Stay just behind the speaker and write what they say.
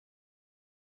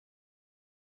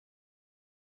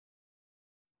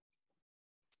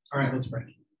All right, let's pray.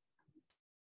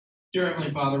 Dear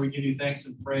Heavenly Father, we give you thanks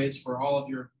and praise for all of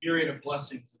your myriad of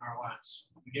blessings in our lives.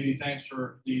 We give you thanks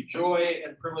for the joy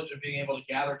and privilege of being able to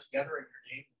gather together in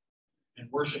your name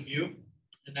and worship you,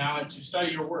 and now to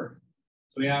study your word.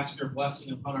 So we ask your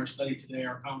blessing upon our study today,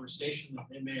 our conversation, that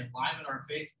it may enliven our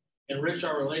faith, enrich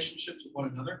our relationships with one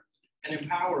another, and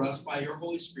empower us by your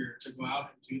Holy Spirit to go out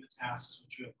and do the tasks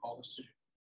which you have called us to do.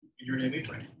 In your name we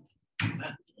pray.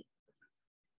 Amen.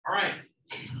 All right.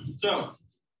 So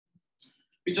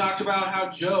we talked about how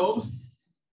Job,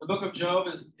 the book of Job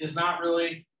is not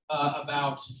really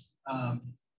about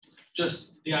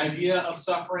just the idea of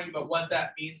suffering, but what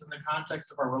that means in the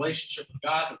context of our relationship with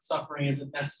God, that suffering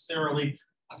isn't necessarily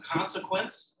a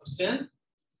consequence of sin.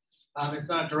 It's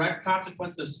not a direct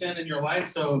consequence of sin in your life,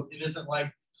 so it isn't like,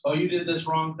 oh, you did this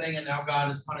wrong thing and now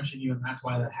God is punishing you and that's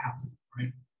why that happened,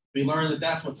 right? We learned that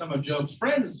that's what some of Job's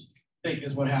friends think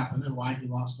is what happened and why he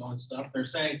lost all his stuff. They're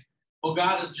saying, well,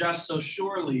 God is just, so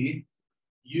surely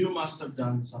you must have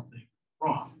done something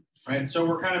wrong, right? So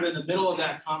we're kind of in the middle of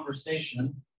that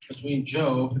conversation between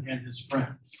Job and his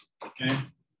friends, okay?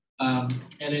 And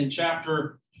in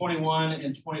chapter 21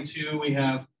 and 22, we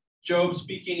have Job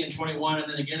speaking in 21,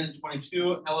 and then again in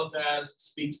 22, Eliphaz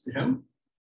speaks to him.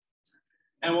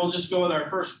 And we'll just go with our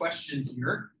first question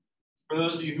here. For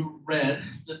those of you who read,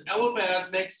 does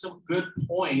Eliphaz make some good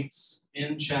points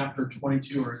in chapter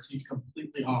 22, or is he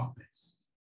completely off base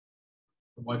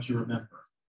from what you remember?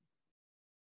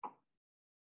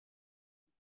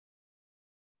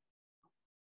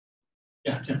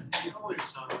 Yeah, Tim.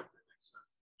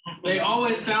 They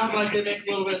always sound like they make a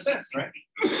little bit of sense, right?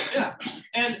 Yeah,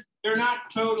 and they're not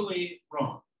totally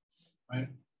wrong, right?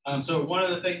 So one of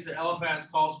the things that Eliphaz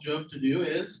calls Job to do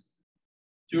is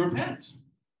to repent,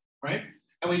 right?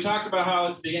 And we talked about how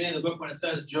at the beginning of the book, when it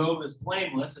says Job is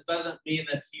blameless, it doesn't mean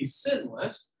that he's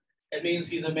sinless. It means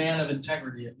he's a man of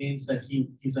integrity. It means that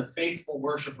he's a faithful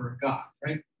worshiper of God,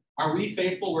 right? Are we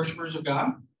faithful worshipers of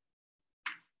God?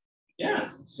 Yeah,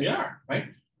 we are, right?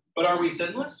 But are we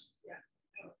sinless?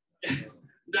 Yes.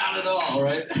 Not at all,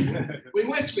 right? We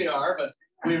wish we are, but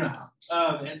we're not.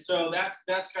 And so that's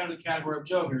kind of the category of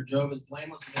Job here. Job is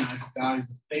blameless in the eyes of God.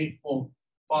 He's a faithful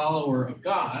follower of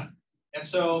God. And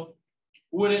so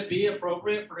would it be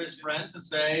appropriate for his friend to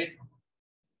say,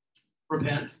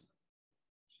 repent?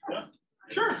 Yeah.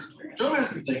 Sure. Job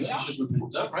has some things he should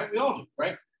repent of, right? We all do,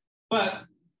 right? But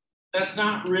that's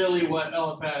not really what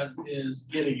Eliphaz is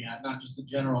getting at, not just a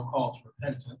general call to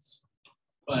repentance,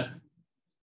 but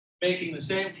making the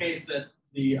same case that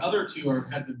the other two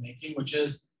have been making, which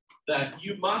is that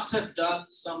you must have done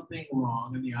something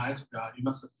wrong in the eyes of God. You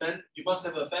must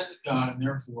have offended God, and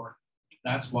therefore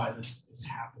that's why this is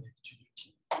happening to you.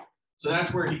 So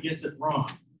that's where he gets it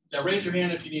wrong. Now raise your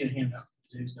hand if you need a handout.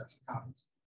 Dave's got some copies.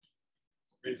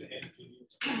 Raise your hand if you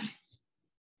need.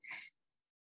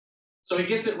 So he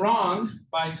gets it wrong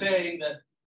by saying that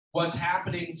what's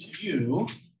happening to you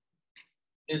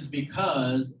is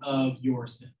because of your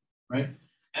sin, right?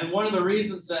 And one of the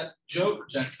reasons that Job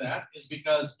rejects that is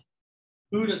because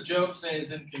who does Job say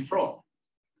is in control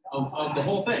of the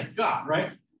whole thing? God,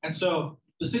 right? And so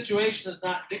the situation is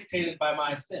not dictated by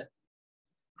my sin,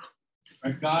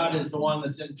 right? God is the one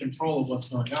that's in control of what's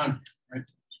going on, right?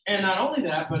 And not only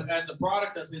that, but as a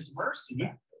product of his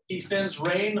mercy, he sends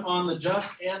rain on the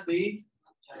just and the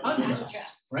unjust,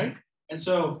 right? And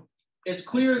so it's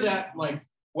clear that, like,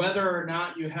 whether or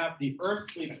not you have the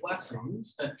earthly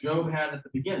blessings that Job had at the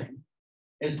beginning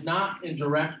is not in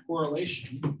direct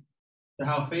correlation to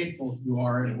how faithful you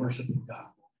are in worshiping God.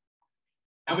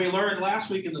 And we learned last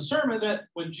week in the sermon that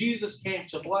when Jesus came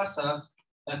to bless us,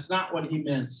 that's not what he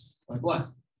meant by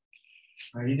blessing.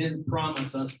 Right? He didn't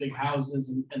promise us big houses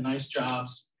and nice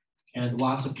jobs and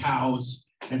lots of cows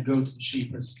and goats and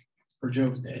sheep as for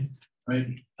Job's day, right?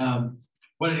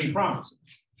 What did he promise us?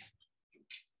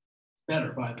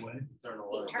 Better, by the way.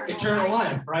 Eternal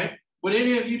life, right? Would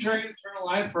any of you trade eternal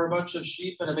life for a bunch of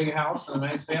sheep and a big house and a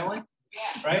nice family?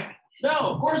 Yeah. Right? No,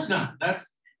 of course not. That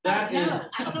is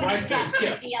a priceless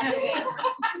gift.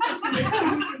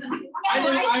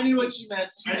 I knew what she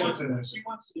meant. She wants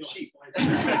some sheep.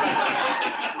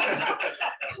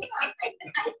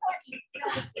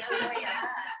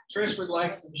 Trish would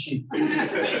like some sheep.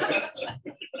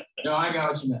 No, I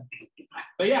got what you meant.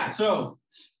 But yeah, so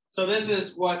this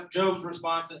is what Job's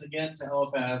response is again to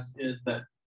Eliphaz, is that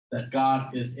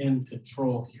God is in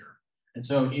control here. And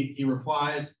so he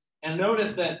replies, and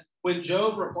notice that when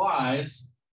Job replies,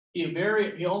 he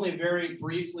only very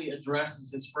briefly addresses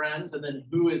his friends, and then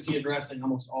who is he addressing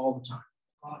almost all the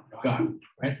time? God,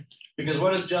 right? Because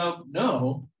what does Job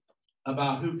know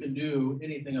about who can do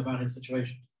anything about his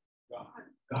situation?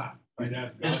 God.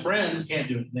 Right? His friends can't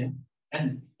do anything.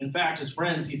 And in fact, his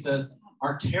friends, he says,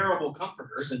 are terrible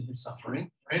comforters in his suffering,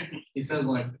 right? He says,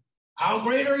 like, how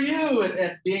great are you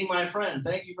at being my friend?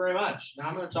 Thank you very much. Now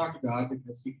I'm going to talk to God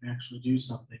because he can actually do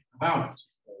something about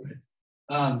it.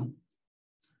 Right?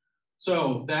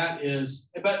 So that is,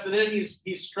 but then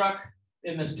he's struck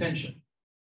in this tension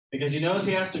because he knows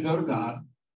he has to go to God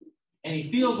and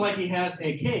he feels like he has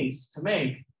a case to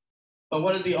make, but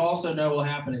what does he also know will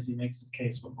happen if he makes his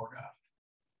case before God?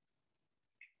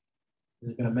 Is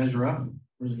it going to measure up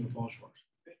or is it going to fall short?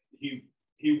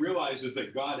 He realizes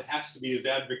that God has to be his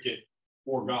advocate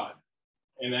for God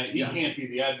and that he can't be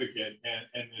the advocate.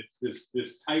 And it's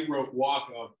this tightrope walk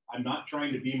of, I'm not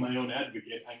trying to be my own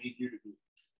advocate. I need you to be.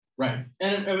 Right.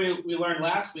 And we learned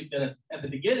last week that at the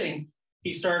beginning,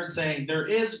 he started saying, there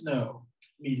is no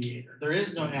mediator. There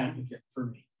is no advocate for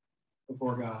me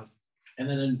before God. And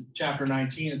then in chapter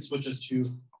 19, it switches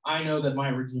to, I know that my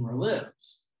Redeemer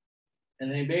lives. And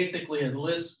then he basically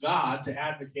enlists God to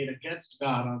advocate against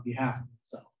God on behalf of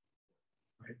himself.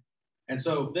 Right? And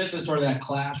so this is sort of that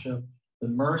clash of the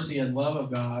mercy and love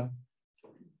of God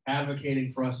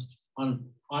advocating for us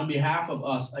on behalf of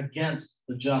us against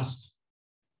the just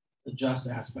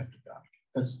aspect of God.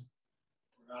 Because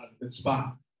we're not in a good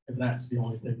spot if that's the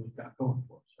only thing we've got going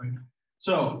for us, right?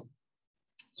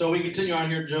 So we continue on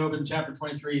here. Job in chapter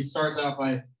 23, he starts out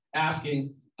by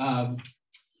asking,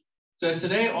 says,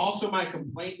 today also my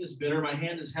complaint is bitter. My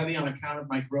hand is heavy on account of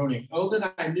my groaning. Oh,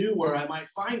 that I knew where I might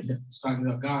find him. He's talking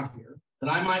about God here. That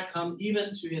I might come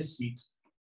even to his seat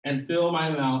and fill my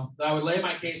mouth. That I would lay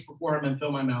my case before him and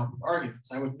fill my mouth with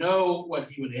arguments. I would know what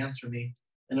he would answer me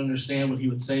and understand what he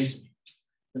would say to me.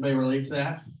 Anybody relate to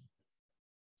that?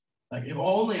 Like, if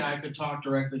only I could talk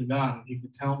directly to God and he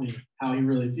could tell me how he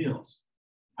really feels.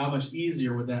 How much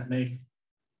easier would that make,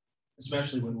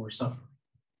 especially when we're suffering?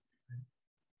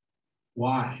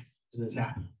 Why does this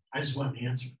happen? I just want an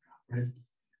answer,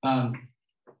 right?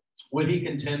 Would he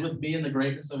contend with me in the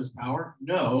greatness of his power?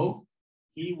 No,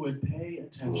 he would pay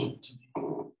attention to me.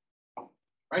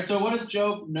 Right? So what does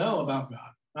Job know about God?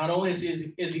 Not only is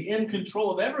he in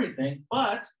control of everything,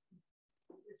 but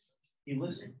he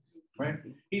listens, right?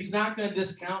 He's not going to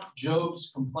discount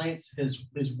Job's complaints,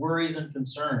 his worries and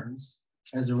concerns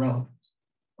as irrelevant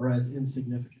or as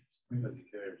insignificant. Right? Because he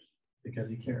cares. Because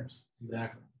he cares.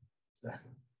 Exactly.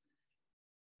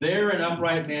 There an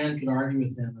upright man could argue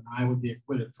with him, and I would be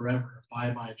acquitted forever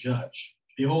by my judge.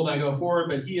 Behold, I go forward,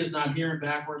 but he is not here, and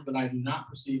backward, but I do not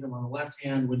perceive him. On the left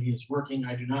hand, when he is working,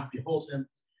 I do not behold him.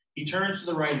 He turns to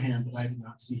the right hand, but I do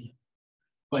not see him.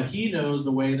 But he knows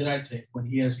the way that I take. When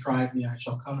he has tried me, I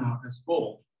shall come out as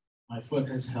gold. My foot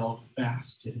has held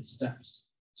fast to his steps.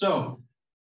 So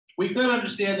we could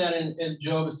understand that in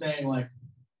Job is saying, like,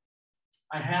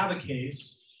 I have a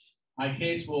case. My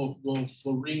case will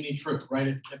ring me true, right?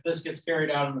 If this gets carried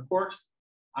out in the court,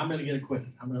 I'm going to get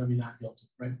acquitted. I'm going to be not guilty,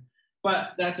 right?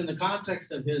 But that's in the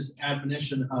context of his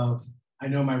admonition of, I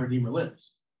know my Redeemer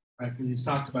lives, right? Because he's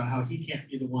talked about how he can't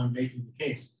be the one making the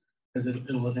case because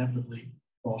it'll inevitably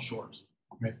fall short,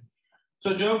 right?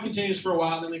 So Job continues for a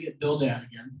while, and then we get Bildad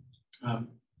again.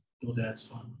 Bildad's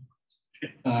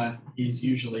fun. He's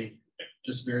usually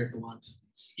just very blunt.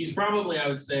 He's probably, I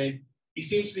would say, he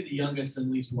seems to be the youngest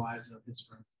and least wise of his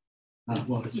friends.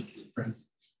 His friends.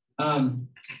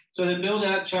 So then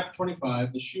Bildad, chapter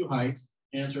 25, the Shuhite,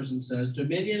 answers and says,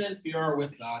 dominion and fear are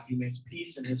with God. He makes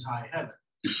peace in his high heaven.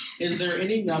 Is there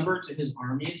any number to his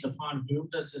armies? Upon whom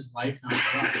does his light not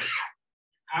rise?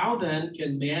 How then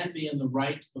can man be in the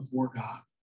right before God?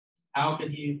 How can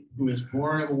he who is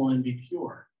born of a woman be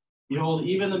pure? Behold,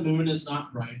 even the moon is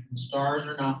not bright, and stars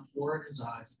are not pure in his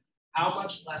eyes. How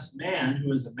much less man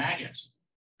who is a maggot,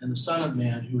 and the son of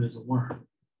man who is a worm?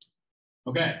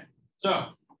 Okay, so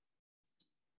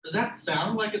does that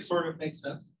sound like it sort of makes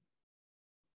sense?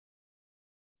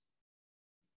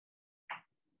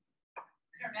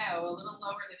 I don't know, a little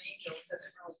lower than angels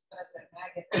doesn't really put us at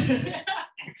maggot.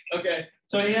 Okay,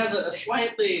 so he has a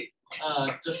slightly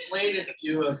deflated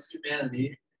view of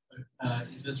humanity.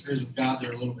 He disagrees with God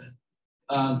there a little bit.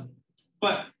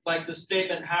 But like the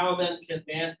statement, how then can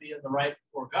man be in the right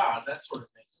before God? That sort of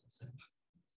makes sense.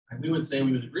 And we would say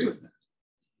we would agree with that.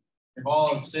 If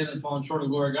all have sinned and fallen short of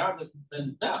the glory of God,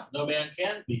 then no man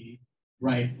can be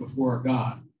right before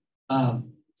God.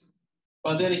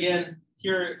 But then again,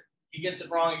 here he gets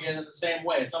it wrong again in the same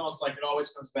way. It's almost like it always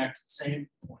comes back to the same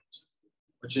point,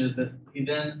 which is that he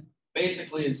then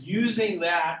basically is using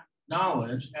that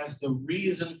knowledge as the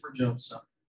reason for Job's suffering.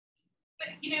 But,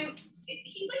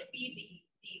 he might be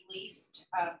the least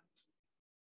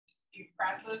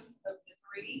impressive of the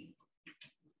three.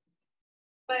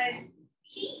 But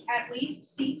he at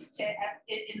least seems to,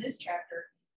 in this chapter,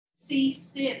 see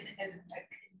sin as a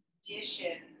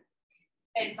condition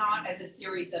and not as a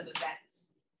series of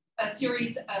events, a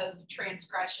series of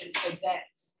transgression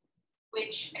events,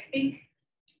 which I think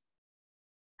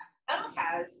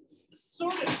Eliphaz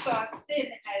sort of saw sin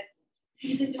as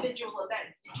these individual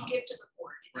events. Did you give to the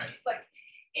poor? Right. Like,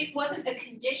 it wasn't a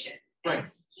condition. Right.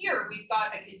 Here we've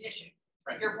got a condition.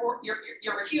 Right.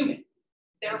 You're a human.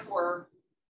 Therefore,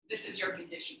 this is your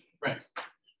condition. Right.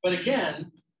 But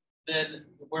again, then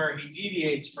where he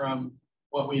deviates from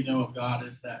what we know of God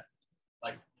is that,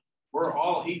 like, we're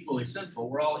all equally sinful.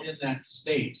 We're all in that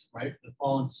state, right? The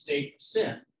fallen state of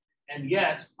sin. And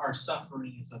yet our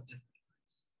suffering is of different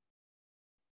degrees.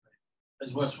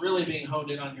 Because what's really being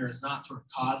honed in on here is not sort of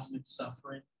cosmic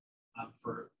suffering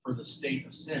for the state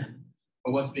of sin,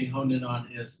 but what's being honed in on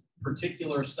is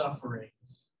particular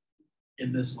sufferings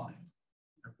in this life.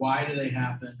 Why do they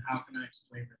happen? How can I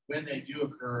explain them? When they do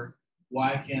occur,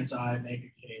 why can't I make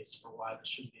a case for why this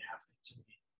shouldn't be happening to me?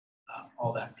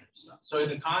 All that kind of stuff. So in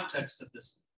the context of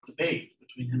this debate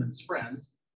between him and his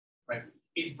friends, right,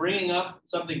 he's bringing up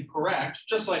something correct,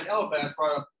 just like Eliphaz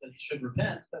brought up that he should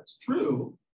repent. That's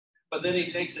true, but then he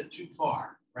takes it too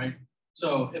far, right?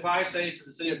 So if I say to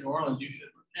the city of New Orleans, you should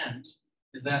repent,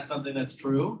 is that something that's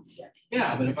true? Yes.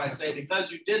 Yeah, but if I say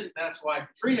because you didn't, that's why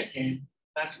Katrina came,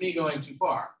 that's me going too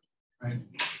far, right?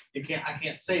 I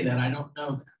can't say that. I don't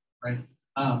know that, right?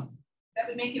 That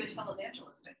would make you a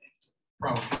televangelist, I think.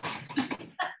 Probably.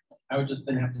 I would just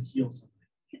then have to heal something.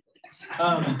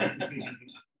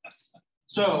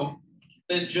 So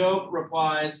then Job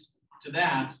replies to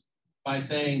that by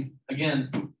saying,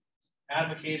 again,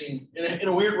 advocating, in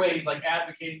a weird way, he's like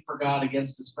advocating for God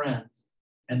against his friends,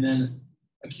 and then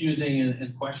accusing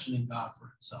and questioning God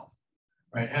for himself,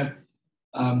 right?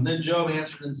 Then Job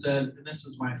answered and said, and this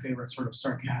is my favorite sort of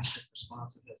sarcastic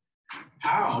response of his,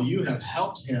 how you have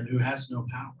helped him who has no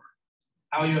power,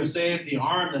 how you have saved the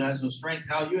arm that has no strength,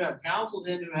 how you have counseled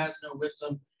him who has no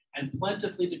wisdom, and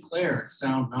plentifully declared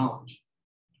sound knowledge.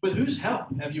 With whose help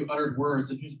have you uttered words,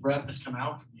 and whose breath has come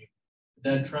out from you? The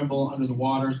dead tremble under the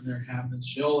waters and their inhabitants.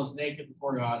 Sheol is naked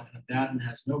before God, and Abaddon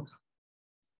has no cover.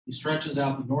 He stretches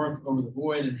out the north over the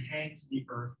void and hangs the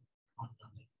earth on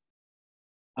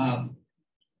nothing.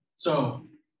 So,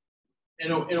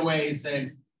 in a way, he's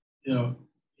saying,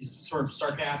 he's sort of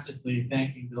sarcastically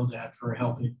thanking Bildad for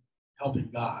helping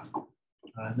God.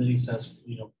 And then he says,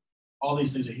 all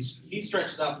these things. He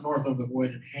stretches out the north over the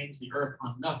void and hangs the earth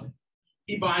on nothing.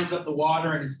 He binds up the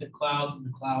water in his thick clouds, and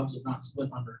the clouds do not split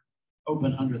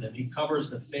open under them. He covers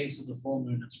the face of the full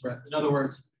moon and spread. In other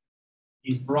words,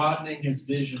 he's broadening his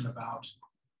vision about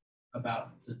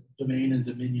the domain and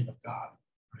dominion of God.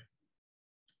 Right?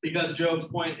 Because Job's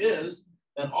point is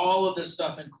that all of this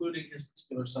stuff, including his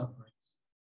particular sufferings,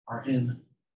 are in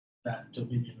that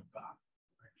dominion of God.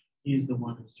 Right? He's the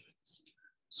one who's doing this.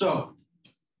 So,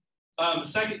 the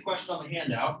second question on the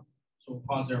handout, so we'll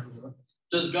pause there for a minute.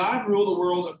 Does God rule the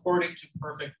world according to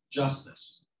perfect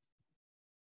justice?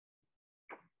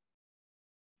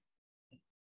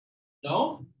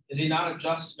 No? Is he not a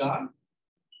just God?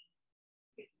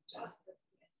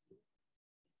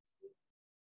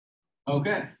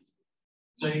 Okay.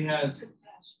 So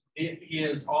he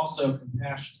is also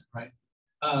compassionate, right?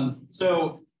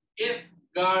 So if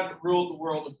God ruled the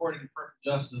world according to perfect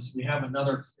justice, we have it's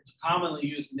a commonly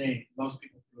used name. Most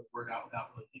people throw the word out without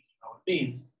really thinking about what it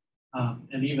means.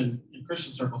 And even in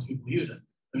Christian circles, people use it.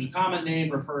 There's a common name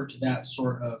referred to that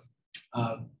sort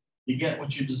of, you get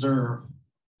what you deserve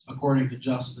according to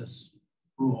justice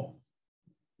rule.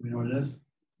 Do you know what it is?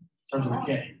 Starts with a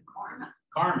K.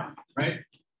 Karma, right?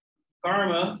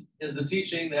 Karma is the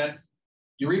teaching that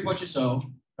you reap what you sow,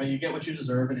 right? You get what you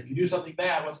deserve. And if you do something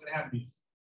bad, what's going to happen to you?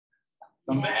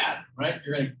 Something bad, right?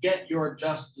 You're going to get your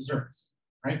just deserts,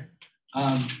 right?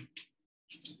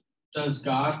 Does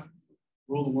God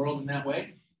rule the world in that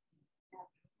way?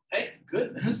 Thank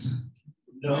goodness.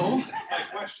 No.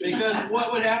 Because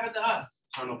what would happen to us?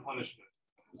 Eternal punishment.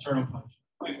 Eternal punishment.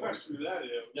 My question to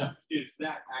that is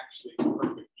that actually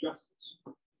perfect justice?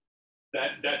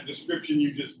 That description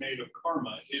you just made of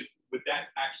karma, would that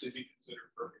actually be considered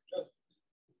perfect justice?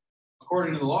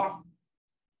 According to the law.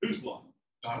 Whose law?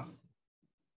 God's.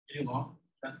 Any law.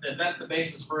 That's the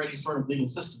basis for any sort of legal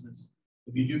system. Is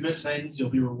if you do good things, you'll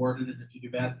be rewarded, and if you do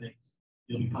bad things,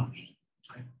 you'll be punished.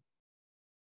 Right?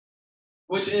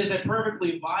 Which is a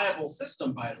perfectly viable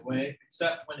system, by the way,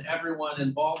 except when everyone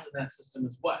involved in that system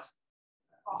is what?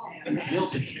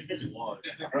 Guilty.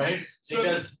 Right?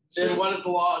 Because then what is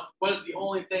the law? What is the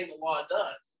only thing the law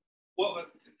does? Well,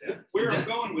 where I'm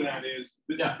going with that is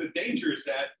the danger is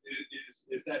that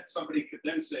is that somebody could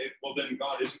then say, well, then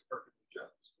God isn't perfectly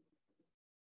just.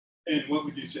 And what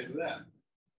would you say to that?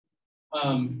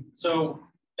 So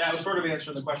that was sort of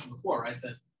answering the question before, right?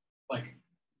 That like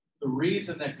the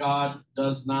reason that God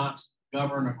does not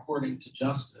govern according to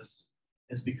justice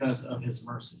is because of his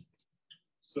mercy.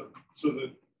 So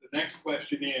the next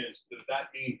question is, does that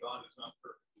mean God is not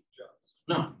perfectly just?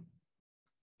 No.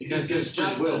 Because his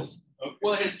justice, okay.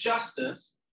 Well, his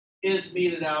justice is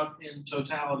meted out in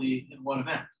totality in one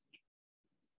event.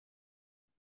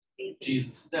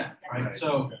 Jesus' death, right?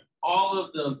 So all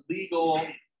of the legal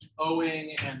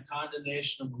owing and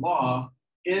condemnation of the law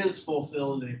is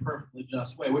fulfilled in a perfectly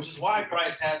just way, which is why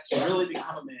Christ had to really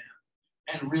become a man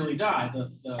and really die.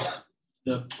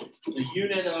 The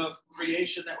unit of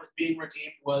creation that was being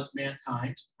redeemed was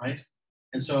mankind, right?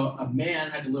 And so a man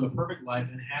had to live a perfect life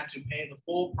and had to pay the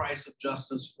full price of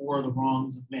justice for the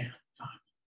wrongs of mankind.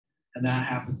 And that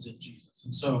happens in Jesus.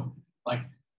 And so, like,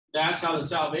 that's how the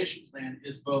salvation plan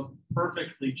is both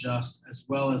perfectly just as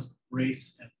well as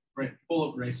grace and full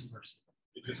of grace and mercy.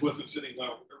 It just wasn't sitting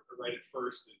right at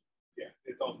first. And yeah,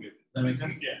 it's all good. Does that make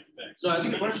sense? Yeah, thanks. So that's a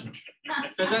good question.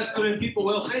 Because that's, I mean, people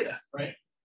will say that, right?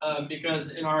 Because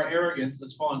in our arrogance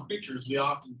as fallen creatures, we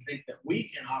often think that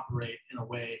we can operate in a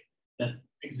way that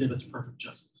exhibits perfect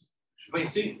justice. I mean,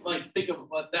 see, like, think of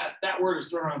what that word is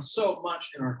thrown around so much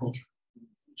in our culture,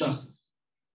 justice,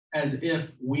 as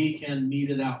if we can mete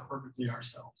it out perfectly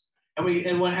ourselves.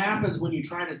 And what happens when you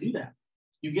try to do that?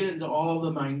 You get into all the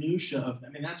minutia of, I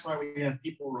mean, that's why we have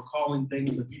people recalling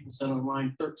things that people said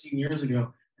online 13 years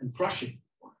ago and crushing.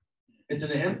 It's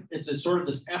a sort of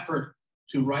this effort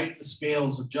to right the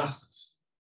scales of justice,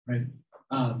 right?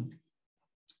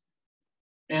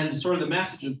 And sort of the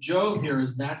message of Job here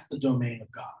is that's the domain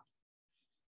of God,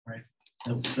 right?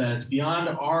 That it's beyond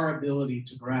our ability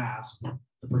to grasp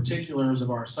the particulars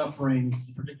of our sufferings,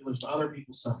 the particulars of other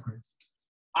people's sufferings.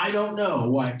 I don't know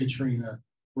why Katrina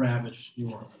ravaged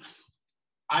New Orleans.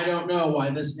 I don't know why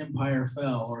this empire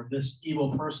fell or this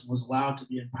evil person was allowed to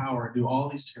be in power and do all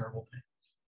these terrible things,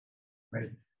 right?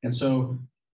 And so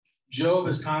Job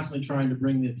is constantly trying to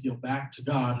bring the appeal back to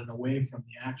God and away from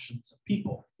the actions of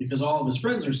people, because all of his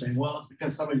friends are saying, well, it's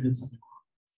because somebody did something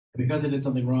wrong. And because they did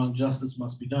something wrong, justice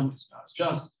must be done because God is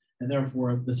just, and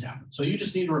therefore this happened. So you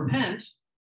just need to repent.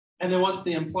 And then what's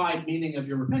the implied meaning of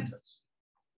your repentance?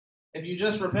 If you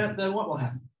just repent, then what will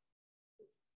happen?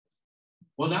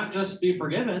 Well, not just be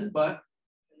forgiven, but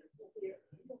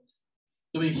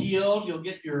you'll be healed. You'll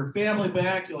get your family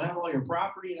back. You'll have all your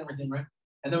property and everything, right?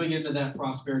 And then we get into that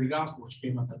prosperity gospel, which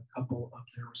came up in a couple of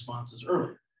their responses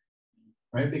earlier,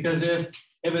 right? Because if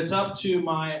it's up to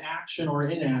my action or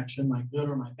inaction, my good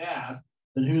or my bad,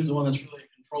 then who's the one that's really in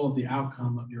control of the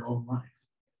outcome of your own life?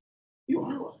 You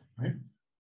are, right?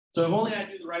 So if only I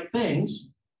do the right things,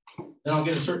 then I'll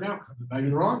get a certain outcome. If I do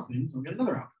the wrong things, I'll get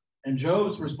another outcome. And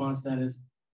Job's response to that is,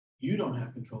 you don't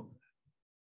have control of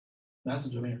that. That's the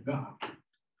domain of God,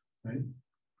 right?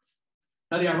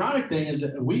 Now, the ironic thing is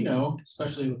that we know,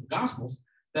 especially with the Gospels,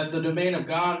 that the domain of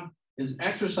God is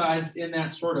exercised in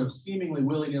that sort of seemingly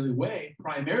willy-nilly way,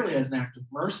 primarily as an act of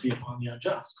mercy upon the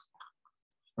unjust,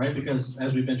 right? Because,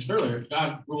 as we mentioned earlier, if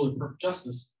God ruled in perfect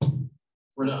justice,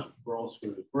 we're done. We're all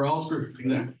screwed. We're all screwed,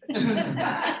 exactly.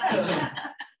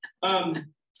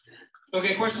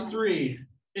 Okay, question 3.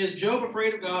 Is Job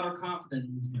afraid of God or confident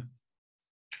in him?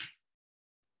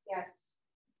 Yes.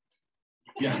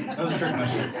 Yeah, that was a trick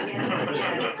question.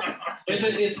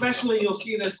 Especially, you'll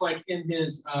see this like in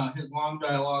his long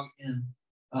dialogue in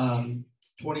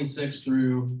 26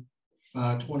 through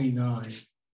 29.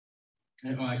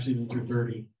 Oh, actually even through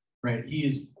 30. Right?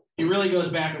 He really goes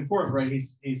back and forth. Right?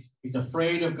 He's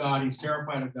afraid of God. He's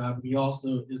terrified of God, but he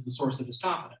also is the source of his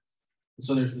confidence.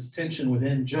 So there's this tension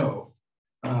within Job,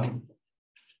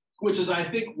 which is, I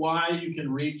think, why you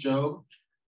can read Job.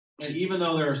 And even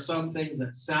though there are some things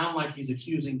that sound like he's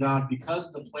accusing God,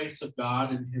 because the place of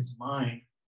God in his mind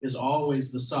is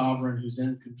always the sovereign who's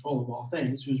in control of all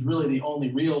things, who's really the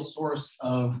only real source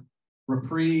of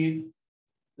reprieve,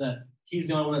 that he's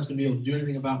the only one that's going to be able to do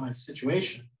anything about my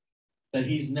situation, that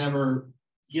he's never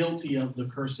guilty of the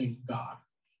cursing God,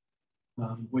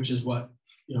 which is what,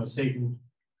 Satan,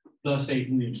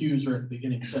 the accuser at the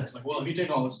beginning says, like, well, if you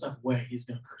take all this stuff away, he's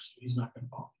going to curse you. He's not going to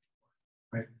follow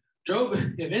you, right? Job,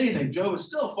 if anything, Job is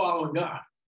still following God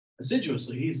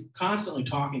assiduously. He's constantly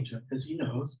talking to him because he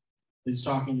knows that he's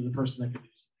talking to the person that can do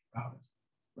something about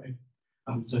it,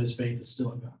 right? So his faith is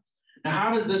still in God. Now,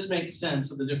 how does this make sense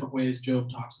of the different ways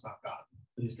Job talks about God?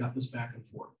 That he's got this back and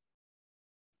forth.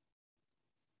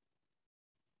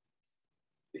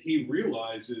 He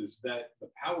realizes that the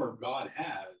power God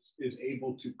has is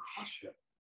able to crush him,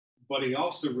 but he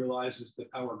also realizes the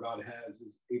power God has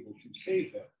is able to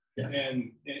save him. Yes.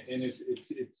 And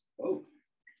it's both.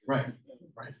 Right.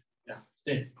 Right. Yeah.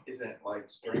 Dave. Isn't it like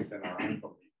strengthen our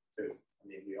unbelief too? I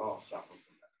mean, we all suffer from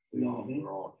that.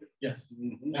 We're all Yes.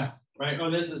 Mm-hmm. Yeah. Right. Oh,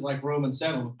 this is like Romans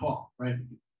 7 with Paul, right?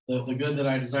 The good that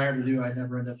I desire to do, I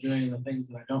never end up doing. And the things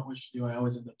that I don't wish to do, I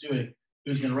always end up doing.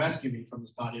 Who's going to rescue me from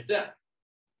this body of death?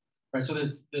 Right. So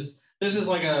this is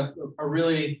like a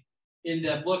really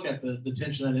in-depth look at the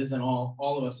tension that is in all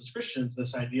of us as Christians.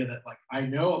 This idea that like I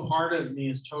know a part of me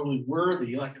is totally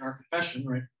worthy, like in our confession,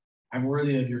 right? I'm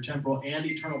worthy of your temporal and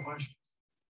eternal punishment.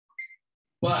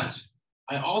 But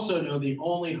I also know the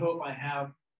only hope I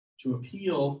have to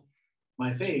appeal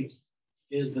my fate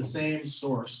is the same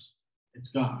source. It's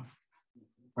God,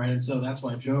 right? And so that's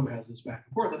why Job has this back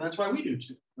and forth, and that's why we do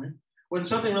too, right? When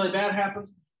something really bad happens,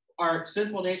 our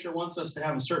sinful nature wants us to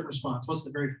have a certain response. What's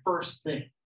the very first thing?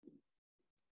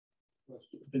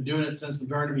 We've been doing it since the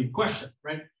Garden of Eden. Question,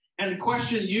 right? And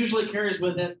question usually carries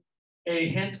with it a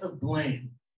hint of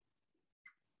blame,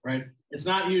 right? It's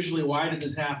not usually why did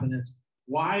this happen? It's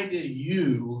why did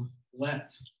you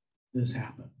let this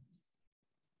happen,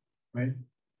 right?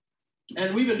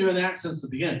 And we've been doing that since the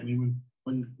beginning. I mean,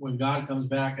 when God comes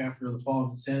back after the fall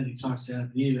of insanity, talks to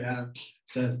Adam and Eve, Adam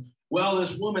says, well,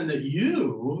 this woman that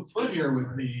you put here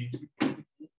with me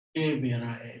gave me an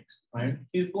eye ache, right?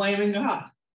 He's blaming God,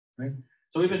 right?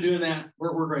 So we've been doing that.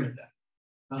 We're great at that.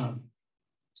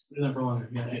 We've done that for a long time.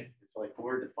 Yeah. It's like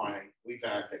we're defining, we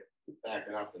back it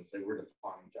up and say we're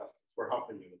defining justice. We're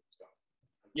helping you with stuff.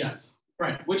 Yes,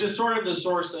 right. Which is sort of the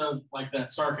source of like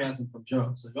that sarcasm from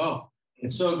Job. It's like, oh,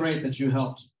 it's so great that you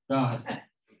helped God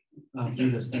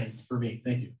do this thing for me.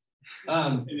 Thank you.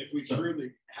 And if we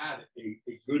truly had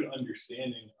a good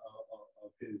understanding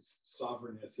of his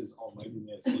sovereignness, his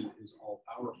almightiness, his all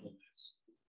powerfulness,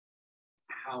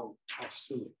 how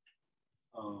silly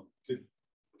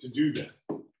to do that,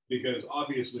 because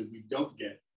obviously we don't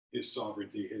get his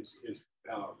sovereignty, his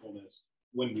powerfulness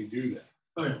when we do that.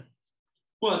 Oh yeah.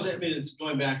 Well, it's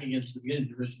going back again to the beginning.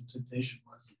 The original temptation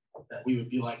was that we would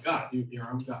be like God, we would be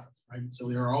our own God, right? So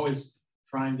we are always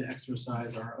trying to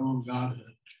exercise our own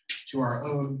godhood to our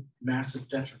own massive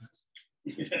detriment,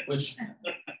 which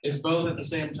is both at the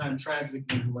same time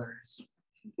tragic and hilarious.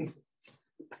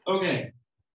 Okay.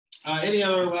 Any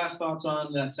other last thoughts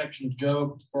on that section of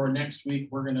Job? For next week,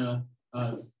 we're going to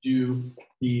do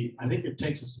I think it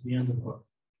takes us to the end of the book.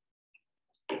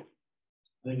 I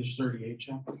think it's 38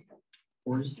 chapters.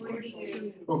 40?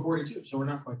 42. Oh, 42. So we're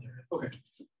not quite there yet. Okay.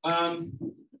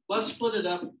 Let's split it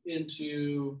up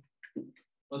into,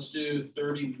 let's do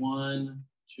 31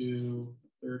 to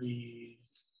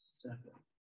 37.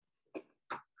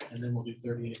 And then we'll do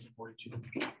 38 to 42.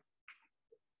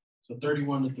 So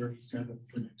 31 to 37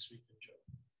 for next week.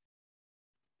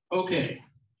 Okay.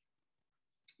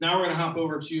 Now we're going to hop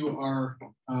over to our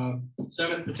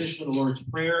seventh petition of the Lord's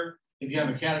Prayer. If you have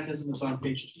a catechism, it's on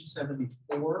page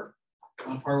 274.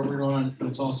 Part of what we're going on,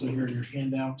 it's also here in your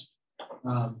handout.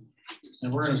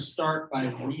 And we're going to start by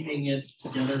reading it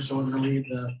together. So we're going to read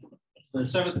the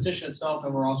seventh petition itself,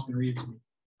 and we're also going to read it to you.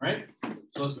 All right?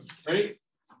 So let's go. Ready?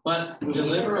 But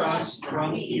deliver us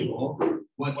from evil.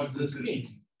 What does this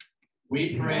mean?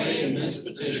 We pray in this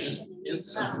petition, in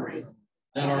summary,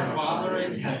 that our Father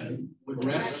in heaven would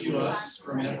rescue us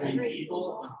from every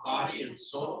evil of body and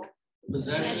soul,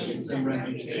 possessions and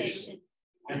reputation.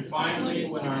 And finally,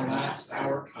 when our last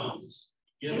hour comes,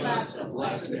 give us a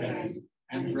blessed end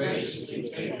and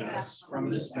graciously take us from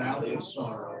this valley of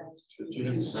sorrow to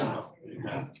himself in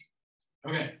heaven.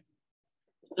 Okay.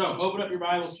 So open up your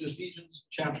Bibles to Ephesians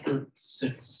chapter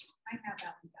 6. I have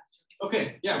that one, Pastor.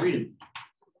 Okay, yeah, read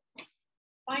it.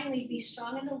 Finally, be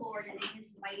strong in the Lord and in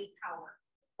his mighty power.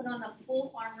 Put on the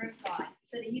full armor of God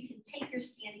so that you can take your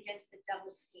stand against the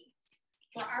devil's schemes.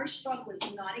 For our struggle is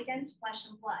not against flesh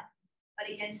and blood, but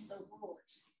against the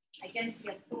rulers, against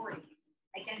the authorities,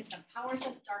 against the powers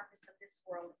of darkness of this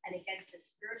world, and against the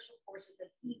spiritual forces of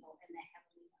evil in the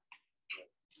heavenly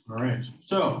realms. All right.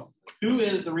 So, who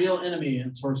is the real enemy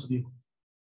and source of evil?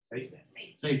 Satan.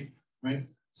 Satan, right?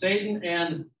 Satan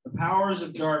and the powers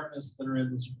of darkness that are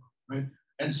in this world, right?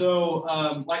 And so,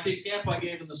 like the example I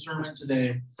gave in the sermon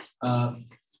today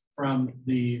from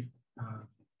the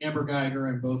Amber Geiger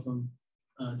and Botham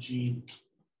Jean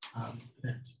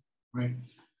event, right?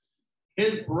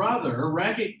 His brother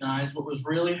recognized what was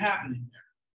really happening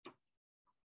there.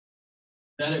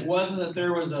 That it wasn't that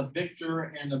there was a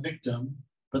victor and a victim,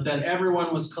 but that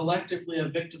everyone was collectively a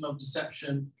victim of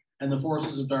deception and the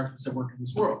forces of darkness that work in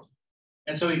this world.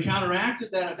 And so he counteracted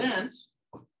that event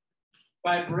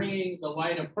by bringing the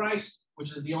light of Christ,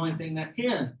 which is the only thing that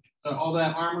can all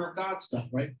that armor of God stuff,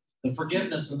 right? The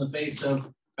forgiveness in the face of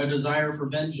a desire for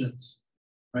vengeance,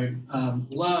 right?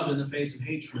 Love in the face of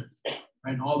hatred, right?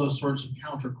 And all those sorts of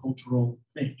countercultural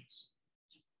things.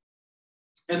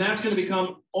 And that's going to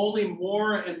become only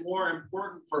more and more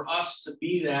important for us to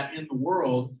be that in the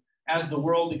world as the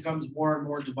world becomes more and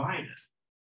more divided.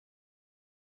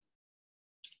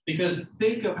 Because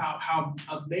think of how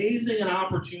amazing an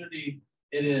opportunity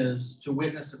it is to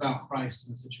witness about Christ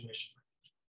in a situation like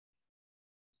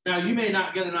that. Now, you may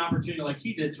not get an opportunity like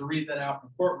he did to read that out in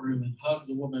the courtroom and hug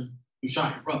the woman who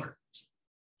shot your brother.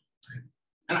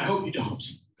 And I hope you don't,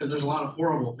 because there's a lot of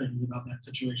horrible things about that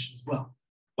situation as well.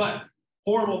 But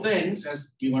horrible things, as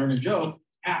you learn in Job,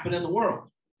 happen in the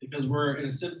world because we're in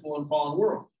a sinful and fallen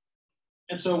world.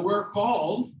 And so we're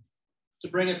called to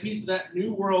bring a piece of that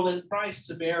new world in Christ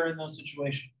to bear in those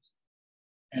situations.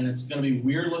 And it's going to be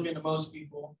weird looking to most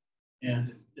people,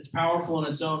 and it's powerful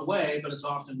in its own way, but it's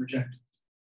often rejected.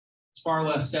 It's far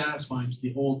less satisfying to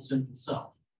the old sinful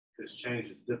self. Because change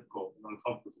is difficult and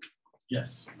uncomfortable.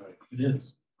 Yes, Right. It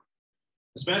is.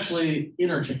 Especially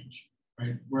interchange,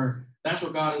 right? Where that's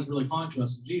what God is really calling to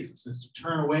us in Jesus, is to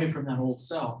turn away from that old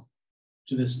self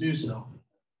to this new self.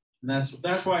 And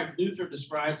that's why Luther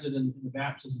describes it in the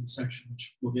baptism section,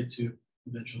 which we'll get to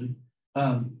eventually,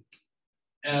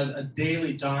 as a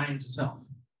daily dying to self.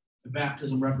 The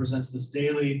baptism represents this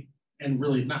daily, and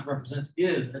really not represents,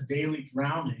 is a daily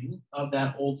drowning of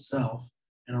that old self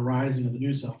and a rising of the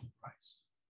new self in Christ.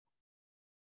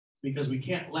 Because we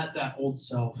can't let that old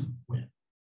self win.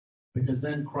 Because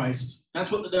then Christ,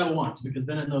 that's what the devil wants, because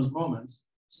then in those moments,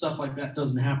 stuff like that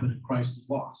doesn't happen and Christ is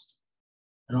lost.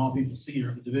 And all people see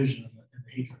are the division and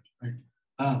the hatred,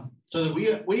 right? So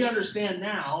that we understand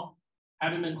now,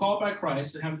 having been called by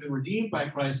Christ and having been redeemed by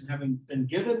Christ and having been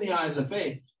given the eyes of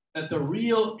faith, that the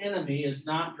real enemy is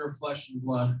not your flesh and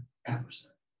blood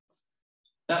adversary.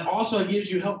 That also gives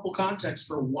you helpful context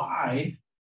for why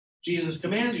Jesus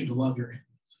commands you to love your enemies.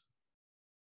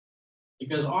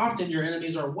 Because often your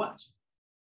enemies are what?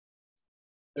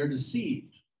 They're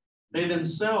deceived. They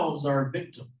themselves are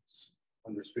victims.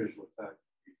 Under spiritual attack.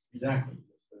 Exactly.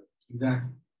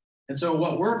 And so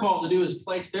what we're called to do is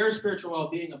place their spiritual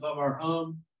well-being above our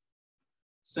own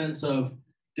sense of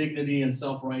dignity and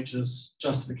self-righteous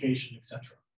justification,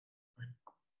 etc.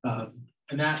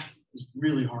 And that is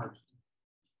really hard.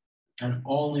 And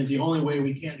the only way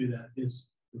we can do that is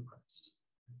through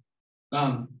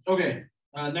Christ. Okay,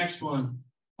 next one,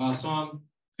 Psalm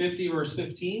 50, verse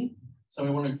 15.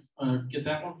 Somebody want to get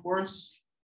that one for us?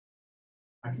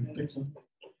 I can pick some.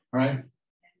 All right.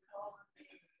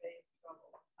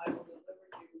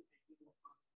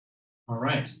 All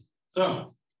right.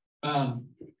 So, how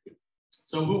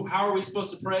are we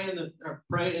supposed to pray in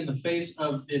the face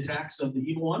of the attacks of the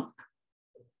evil one?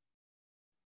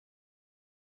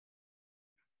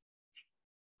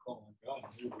 Oh my God,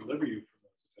 He will deliver you from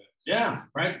those attacks. Yeah,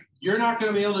 right. You're not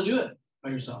going to be able to do it by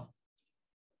yourself.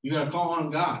 You got to call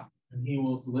on God, and He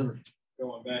will deliver you.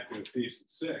 Going back to Ephesians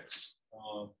 6,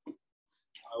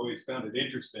 I always found it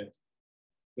interesting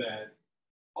that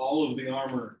all of the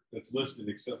armor that's listed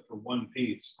except for one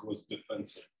piece was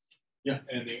defensive. Yeah.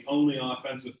 And the only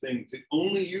offensive thing to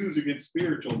only use against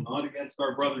spiritual, not against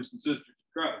our brothers and sisters in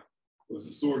Christ, was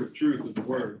the sword of truth of the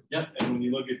word. Yep. And when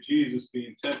you look at Jesus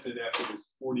being tempted after his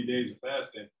 40 days of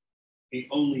fasting, he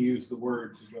only used the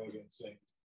word to go against Satan.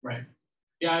 Right.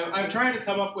 Yeah, I'm trying to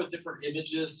come up with different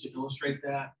images to illustrate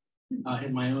that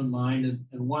in my own mind.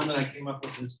 And one that I came up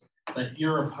with is that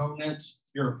your opponent,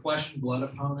 your flesh and blood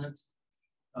opponent,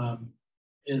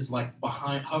 is like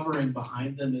hovering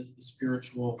behind them is the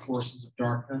spiritual forces of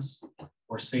darkness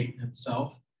or Satan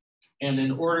himself. And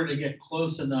in order to get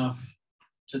close enough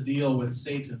to deal with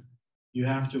Satan, you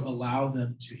have to allow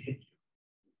them to hit you.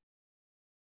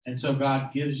 And so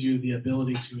God gives you the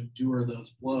ability to endure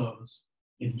those blows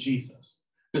in Jesus.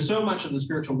 Because so much of the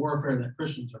spiritual warfare that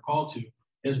Christians are called to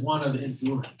is one of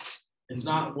endurance. It's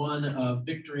not one of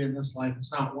victory in this life.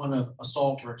 It's not one of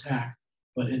assault or attack,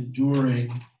 but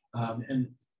enduring. And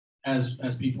as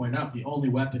Pete pointed out, the only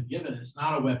weapon given is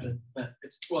not a weapon that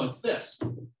it's this.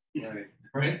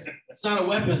 Right? It's not a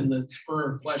weapon that's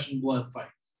for flesh and blood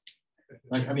fights.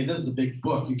 Like, I mean, this is a big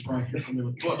book. You can probably hit somebody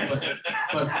with a book,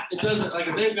 but it doesn't, like,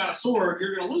 if they've got a sword,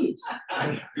 you're going to lose.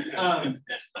 Right?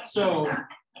 So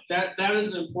that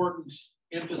is an important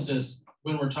emphasis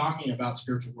when we're talking about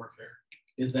spiritual warfare,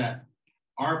 is that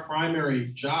our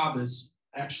primary job is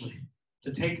actually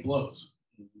to take blows,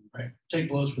 right? Take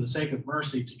blows for the sake of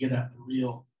mercy to get at the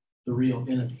real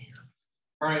enemy here.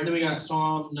 All right, then we got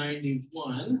Psalm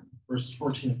 91, verses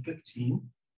 14 and 15.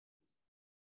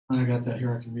 I got that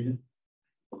here, I can read it.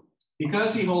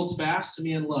 Because he holds fast to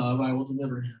me in love, I will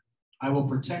deliver him. I will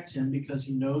protect him because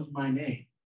he knows my name.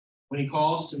 When he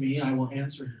calls to me, I will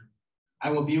answer him. I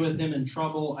will be with him in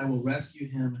trouble. I will rescue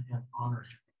him and honor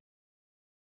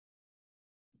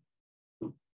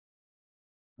him.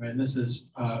 Right, and this is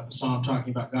a psalm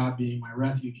talking about God being my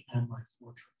refuge and my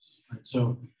fortress. Right?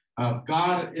 So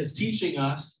God is teaching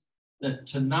us that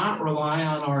to not rely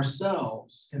on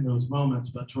ourselves in those moments,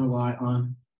 but to rely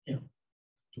on him,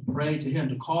 to pray to him,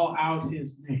 to call out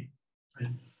his name.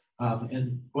 Right?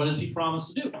 And what does he promise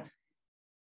to do?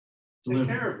 Take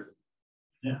care of it.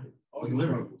 Yeah. All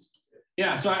Deliver.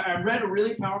 Yeah, so I read a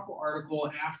really powerful article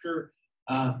after,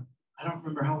 I don't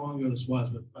remember how long ago this was,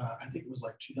 but I think it was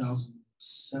like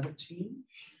 2017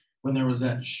 when there was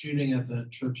that shooting at the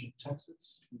church in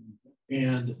Texas.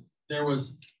 And there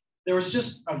was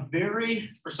just a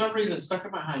for some reason it stuck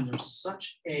in my mind, there's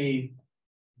such a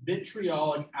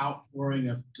vitriolic outpouring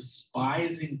of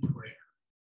despising prayer.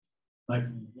 Like,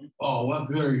 oh, what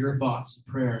good are your thoughts and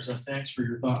prayers? Oh, thanks for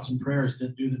your thoughts and prayers.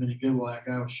 Didn't do them any good while that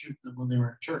guy was shooting them when they were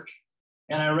in church.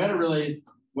 And I read a really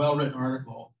well-written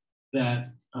article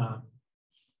that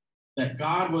that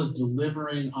God was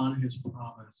delivering on his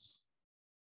promise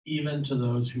even to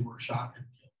those who were shot and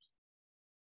killed.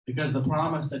 Because the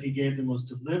promise that he gave them was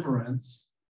deliverance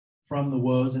from the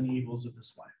woes and evils of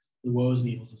this life, the woes and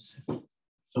evils of sin.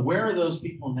 So where are those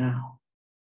people now?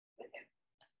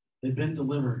 They've been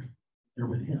delivered. They're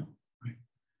with him. Right?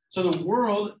 So the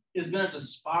world is going to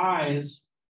despise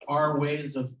our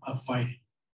ways of fighting,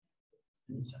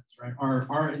 in a sense, right?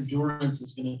 Our endurance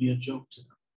is going to be a joke to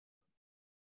them.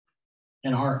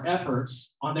 And our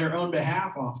efforts on their own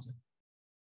behalf often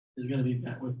is going to be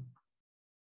met with,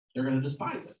 they're going to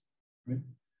despise it. Right?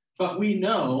 But we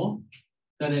know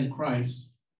that in Christ,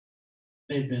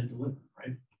 they've been delivered,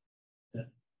 right? That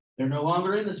they're no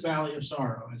longer in this valley of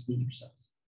sorrow, as Luther says.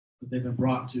 But they've been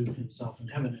brought to himself in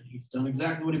heaven, and he's done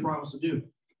exactly what he promised to do.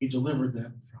 He delivered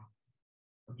them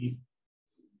from evil.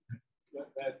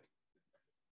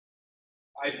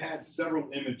 I've had several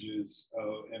images,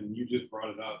 and you just brought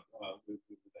it up with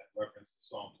that reference to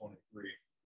Psalm 23,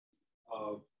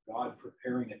 of God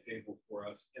preparing a table for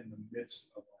us in the midst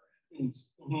of our enemies.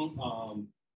 Mm-hmm.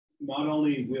 Not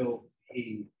only will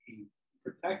he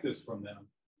protect us from them,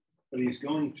 but he's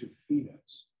going to feed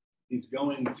us. He's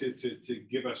going to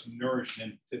give us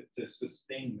nourishment to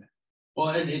sustain them. Well,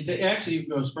 and it actually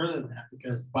goes further than that,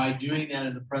 because by doing that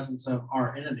in the presence of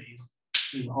our enemies,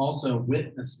 he's also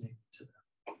witnessing to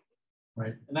them,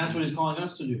 right? And that's what he's calling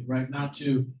us to do, right? Not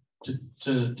to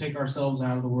take ourselves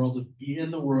out of the world, to be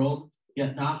in the world,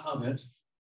 yet not of it,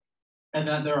 and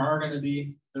that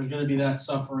there's going to be that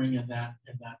suffering and that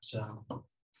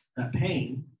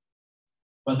pain.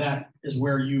 But that is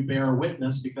where you bear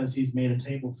witness, because he's made a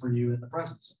table for you in the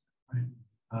presence.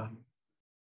 Right?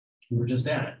 We were just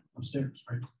at it upstairs,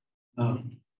 right?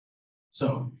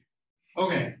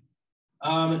 Okay.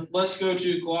 Let's go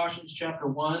to Colossians chapter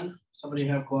 1. Somebody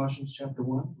have Colossians chapter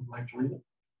 1? Would like to read it?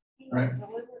 All right.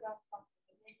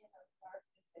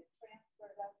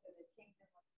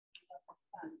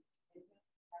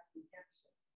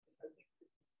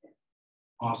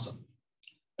 Awesome.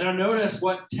 Now notice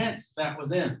what tense that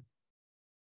was in. It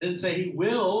didn't say he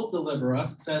will deliver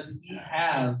us. It says he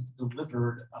has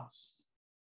delivered us.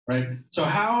 Right? So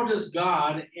how does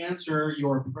God answer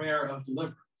your prayer of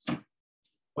deliverance?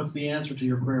 What's the answer to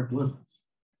your prayer of deliverance?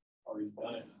 Already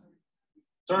done it.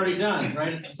 It's already done,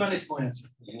 right? It's the Sunday school answer.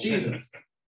 Jesus.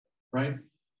 Right?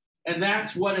 And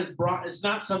that's what is brought. It's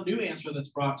not some new answer that's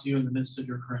brought to you in the midst of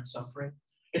your current suffering.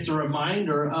 It's a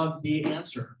reminder of the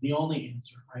answer, the only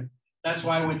answer, right? That's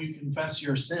why when you confess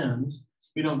your sins,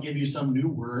 we don't give you some new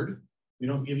word. We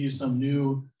don't give you some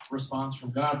new response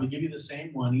from God. We give you the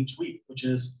same one each week, which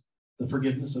is the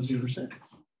forgiveness of your sins,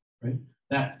 right?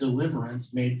 That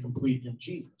deliverance made complete in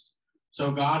Jesus.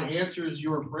 So God answers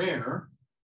your prayer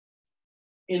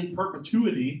in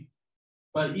perpetuity,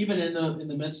 but even in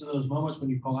the midst of those moments when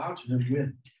you call out to him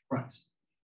with Christ,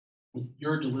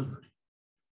 you're delivered.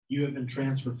 You have been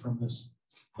transferred from this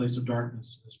place of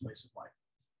darkness to this place of light.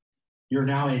 You're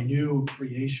now a new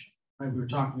creation. Right? We were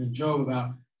talking in Job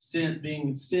about sin.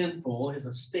 Being sinful is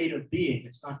a state of being.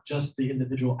 It's not just the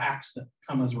individual acts that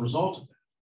come as a result of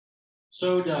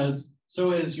that.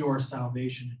 So is your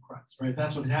salvation in Christ. Right?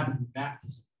 That's what happened in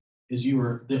baptism. Is you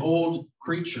were the old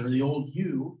creature, the old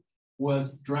you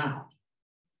was drowned,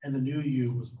 and the new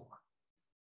you was born.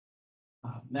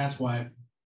 That's why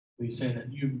we say that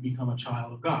you become a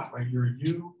child of God. Right? You're a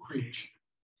new creation.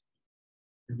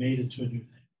 You're made into a new thing.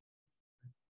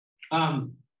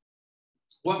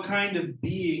 What kind of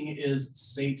being is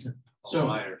Satan? So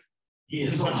liar. He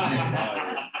is a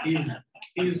liar.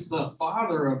 He's the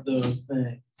father of those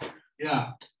things.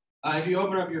 Yeah. If you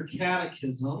open up your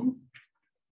catechism,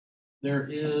 there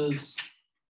is,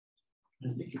 I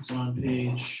think it's on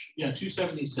page,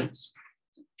 276.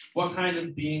 What kind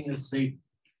of being is Satan?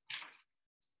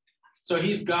 So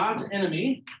he's God's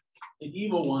enemy, the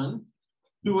evil one,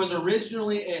 who was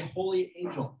originally a holy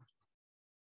angel.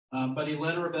 But he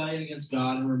led a rebellion against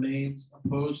God and remains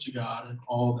opposed to God and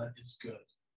all that is good.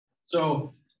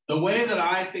 So the way that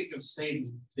I think of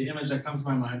Satan, the image that comes to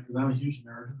my mind, because I'm a huge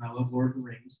nerd and I love Lord of the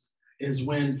Rings, is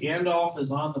when Gandalf is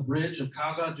on the bridge of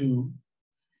Khazad-dûm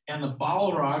and the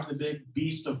Balrog, the big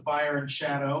beast of fire and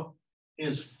shadow,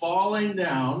 is falling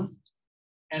down,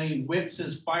 and he whips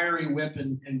his fiery whip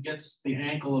and gets the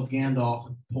ankle of Gandalf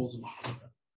and pulls him off of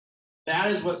it.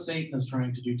 That is what Satan is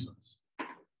trying to do to us.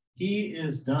 He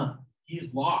is done.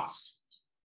 He's lost.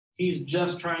 He's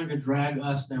just trying to drag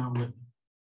us down with him.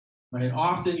 Right?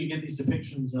 Often you get these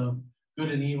depictions of good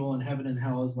and evil and heaven and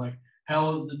hell is like,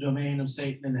 hell is the domain of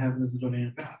Satan and heaven is the domain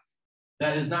of God.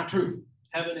 That is not true.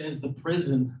 Heaven is the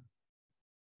prison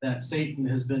that Satan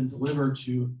has been delivered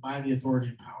to by the authority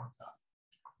and power of God.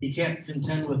 He can't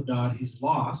contend with God. He's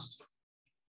lost,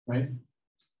 right?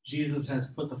 Jesus has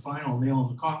put the final nail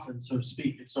in the coffin, so to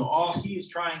speak. And so all he's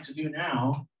trying to do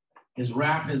now is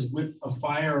wrap his whip of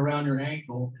fire around your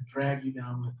ankle and drag you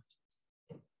down with it.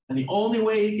 And the only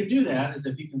way he can do that is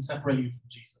if he can separate you from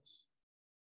Jesus.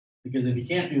 Because if he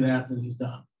can't do that, then he's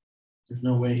done. There's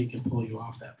no way he can pull you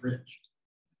off that bridge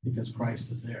because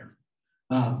Christ is there.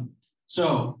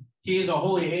 So he is a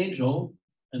holy angel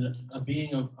and a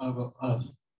being of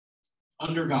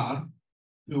under God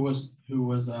who was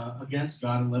against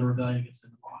God and led a rebellion against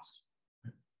him and lost.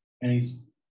 And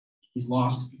he's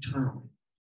lost eternally.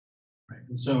 Right?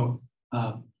 And so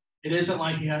it isn't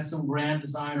like he has some grand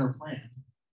design or plan.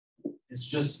 It's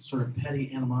just sort of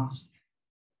petty animosity.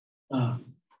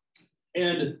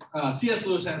 And C.S.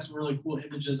 Lewis has some really cool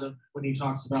images of when he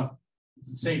talks about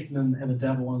Satan and the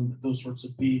devil and those sorts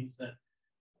of beings that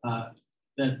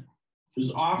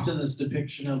there's often this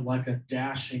depiction of like a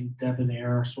dashing,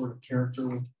 debonair sort of character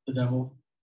with the devil,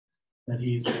 that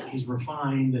he's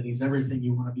refined and he's everything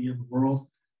you want to be in the world.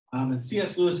 And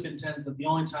C.S. Lewis contends that the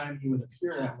only time he would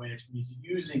appear that way is when he's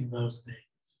using those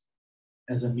things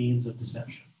as a means of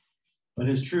deception. But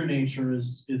his true nature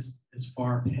is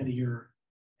far pettier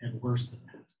and worse than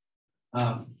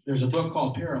that. There's a book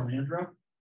called Paralandra,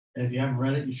 and if you haven't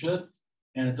read it, you should.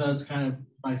 And it does kind of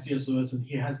by C.S. Lewis, and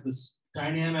he has this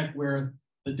dynamic where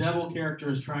the devil character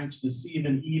is trying to deceive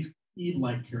an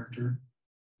Eve-like character,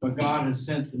 but God has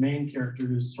sent the main character,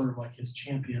 who's sort of like his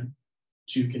champion,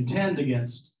 to contend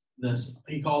against this.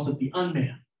 He calls it the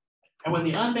unman. And when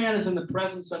the unman is in the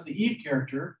presence of the Eve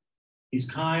character, he's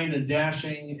kind and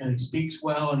dashing, and he speaks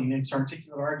well, and he makes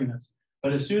articulate arguments.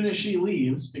 But as soon as she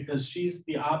leaves, because she's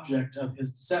the object of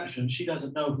his deception, she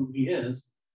doesn't know who he is.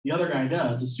 The other guy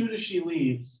does. As soon as she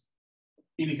leaves,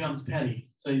 he becomes petty.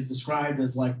 So he's described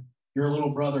as like your little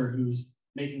brother who's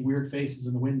making weird faces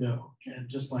in the window and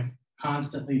just like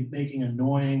constantly making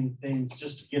annoying things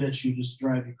just to get at you, just to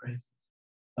drive you crazy.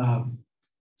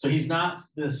 So he's not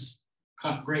this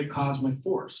great cosmic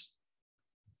force.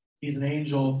 He's an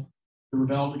angel who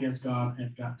rebelled against God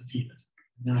and got defeated.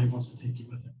 Now he wants to take you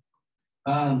with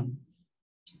him.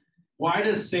 Why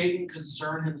does Satan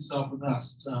concern himself with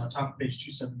us? Top of page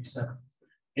 277.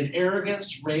 In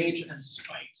arrogance, rage, and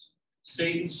spite,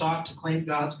 Satan sought to claim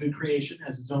God's good creation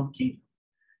as his own kingdom.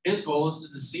 His goal is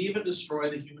to deceive and destroy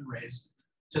the human race.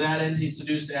 To that end, he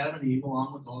seduced Adam and Eve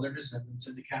along with all their descendants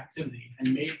into captivity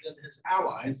and made them his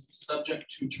allies,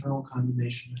 subject to eternal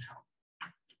condemnation and hell.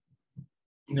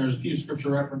 And there's a few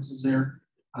scripture references there.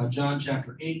 John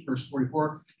chapter 8, verse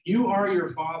 44. You are your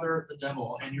father, the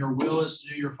devil, and your will is to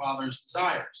do your father's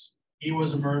desires. He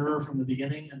was a murderer from the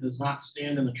beginning and does not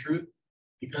stand in the truth,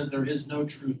 because there is no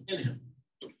truth in him.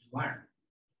 He's a liar.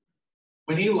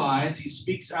 When he lies, he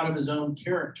speaks out of his own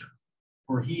character,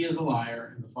 for he is a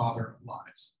liar and the father of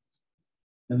lies.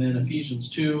 And then Ephesians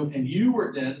 2, and you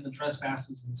were dead in the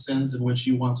trespasses and sins in which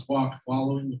you once walked,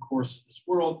 following the course of this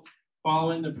world,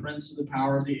 following the prince of the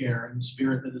power of the air and the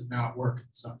spirit that is now at work in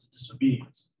the sons of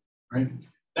disobedience. Right?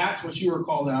 That's what you were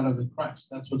called out of in Christ.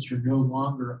 That's what you're no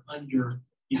longer under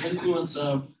the influence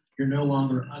of. You're no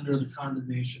longer under the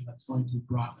condemnation that's going to be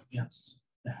brought against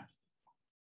that.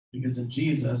 Because in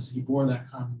Jesus, he bore that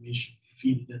condemnation,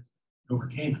 defeated it,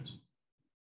 overcame it.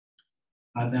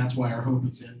 And that's why our hope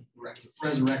is in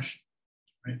resurrection.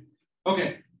 Right?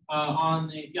 Okay. What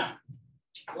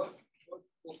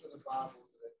book of the Bible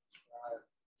did it describe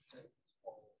Satan's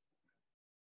fall?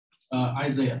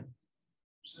 Isaiah.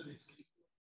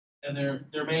 and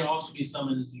there may also be some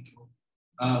in Ezekiel.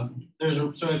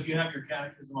 So if you have your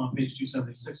catechism on page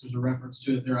 276, there's a reference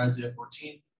to it there, Isaiah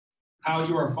 14. How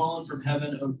you are fallen from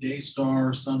heaven, O day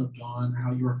star, son of dawn,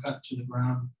 how you are cut to the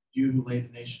ground, you who laid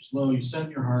the nations low. You said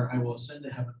in your heart, I will ascend to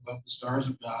heaven above the stars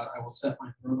of God. I will set my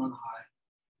throne on high.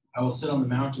 I will sit on the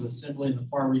mount of assembly in the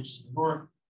far reaches of the north.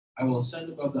 I will ascend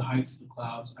above the heights of the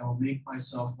clouds. I will make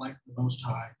myself like the Most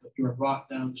High, but you are brought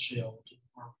down to Sheol, to the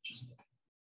far reaches of the north.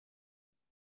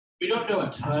 We don't know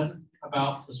a ton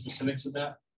about the specifics of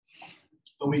that,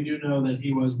 but we do know that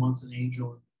he was once an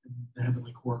angel in the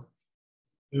heavenly court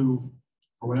who,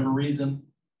 for whatever reason,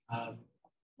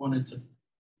 wanted to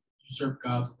usurp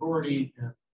God's authority.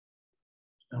 And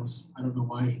that was, I don't know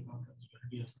why he thought that was a good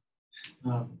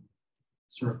idea.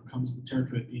 Sort of comes with the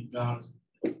territory of being God, is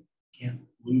can't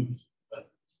lose. But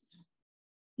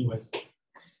anyways,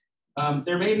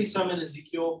 there may be some in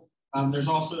Ezekiel. There's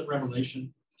also in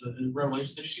Revelation. In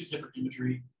Revelation, they just use different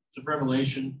imagery. So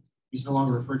Revelation, he's no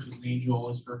longer referred to as an angel,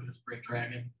 he's referred to as a great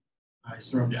dragon. He's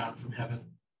thrown down from heaven.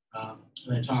 And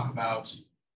they talk about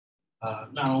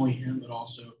not only him, but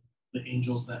also the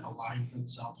angels that align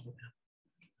themselves with him.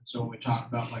 And so when we talk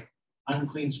about like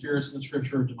unclean spirits in the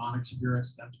scripture, or demonic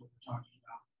spirits, that's what we're talking about.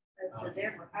 So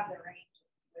there were other angels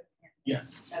with him.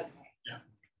 Yes. Okay. Yeah.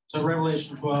 So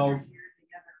Revelation 12.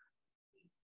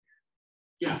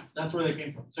 Yeah, that's where they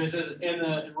came from. So he says in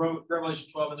Revelation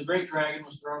 12, and the great dragon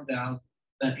was thrown down,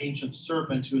 that ancient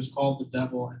serpent who is called the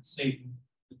devil and Satan,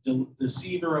 the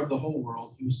deceiver of the whole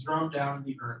world. He was thrown down in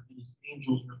the earth, and his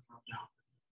angels were thrown down.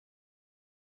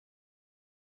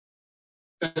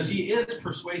 Because he is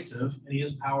persuasive and he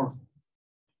is powerful.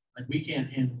 Like we can't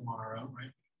handle him on our own,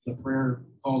 right? The prayer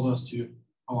calls us to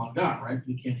call on God, right?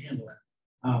 We can't handle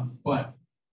that. But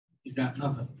he's got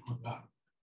nothing on God.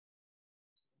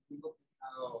 We look at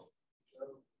how Job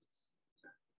was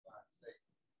tempted by Satan.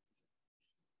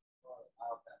 Well,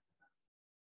 how that happened.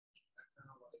 That's kind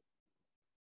of like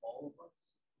all of us.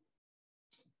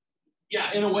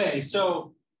 Yeah, in a way.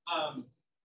 So,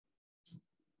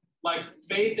 like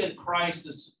faith in Christ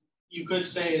is, you could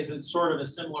say, is it's sort of a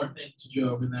similar thing to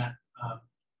Job in that,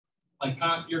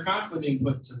 you're constantly being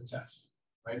put to the test,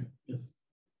 right?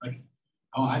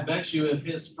 I bet you if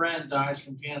his friend dies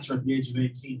from cancer at the age of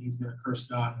 18, he's going to curse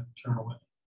God and turn away.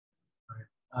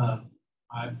 Right?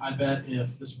 I bet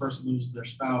if this person loses their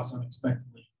spouse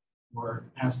unexpectedly or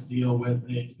has to deal with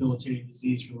a debilitating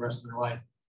disease for the rest of their life,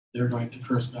 they're going to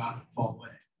curse God and fall away.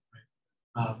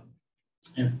 Right?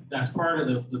 And that's part of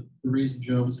the reason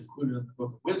Job is included in the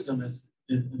book of wisdom, is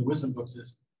in the wisdom books,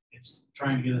 is it's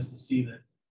trying to get us to see that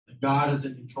God is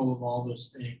in control of all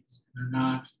those things. They're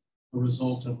not a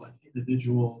result of like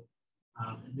individual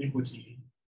iniquity.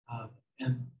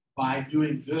 And by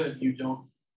doing good, you don't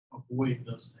avoid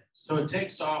those things. So it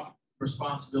takes off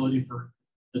responsibility for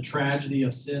the tragedy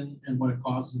of sin and what it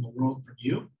causes in the world from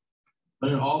you.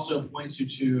 But it also points you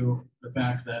to the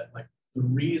fact that like the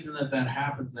reason that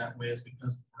happens that way is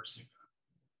because of the mercy of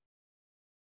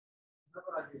God.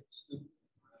 Whenever I get stupid,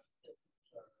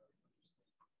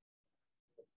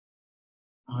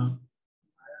 I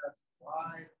ask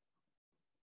why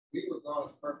we were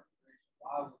God's perfect creation.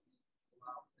 Why would we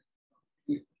allow things to come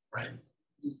to you? Right.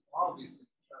 You obviously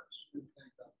try to screw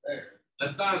things up there.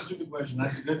 That's not a stupid question.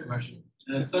 That's a good question.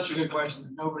 And it's such a good question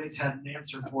that nobody's had an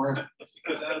answer for it. That's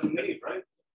because Adam and Eve, right?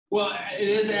 Well, it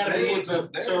is Adam and Eve,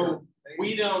 but so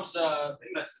we don't. They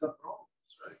messed it up for all of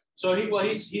us, right? So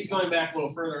he's going back a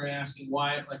little further and asking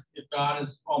why, like, if God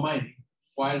is almighty,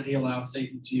 why did he allow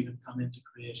Satan to even come into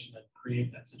creation and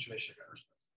create that situation in the first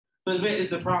place? But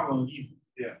it's the problem of evil.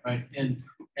 Yeah. Right. And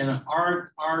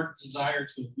our desire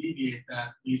to alleviate that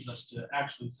leads us to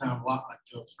actually sound a lot like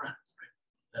Job's friends, right?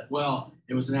 That, well,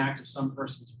 it was an act of some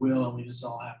person's will and we just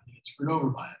all happen to get screwed over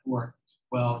by it. Or,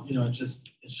 well, it's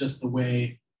just the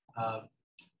way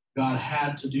God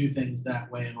had to do things that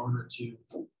way in order to.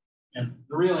 And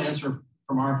the real answer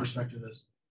from our perspective is,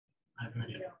 I have no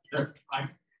idea.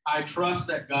 I trust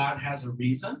that God has a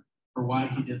reason for why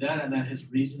he did that, and that his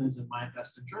reason is in my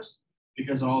best interest,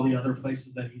 because all the other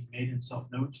places that he's made himself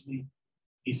known to me,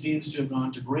 he seems to have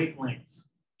gone to great lengths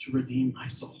to redeem my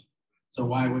soul. So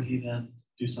why would he then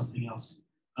do something else?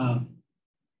 And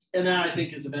that, I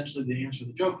think, is eventually the answer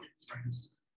that Job gets,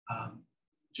 right?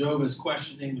 Job is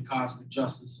questioning the cosmic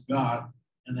justice of God,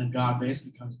 and then God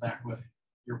basically comes back with,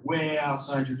 "You're way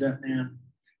outside your depth, man.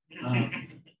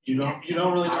 You don't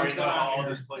really know what's going on how here."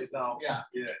 this plays out. Yeah.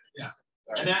 Yeah.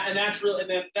 And that's really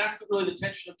the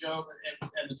tension of Job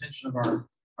and the tension of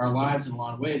our lives in a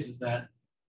lot of ways, is that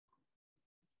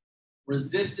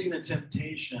resisting the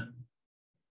temptation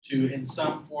to in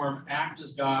some form act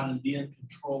as God and be in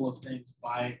control of things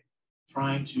by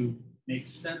trying to make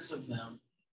sense of them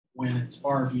when it's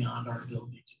far beyond our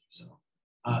ability to do so.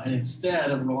 And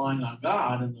instead of relying on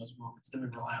God in those moments, then we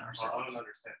rely on ourselves. I don't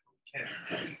understand.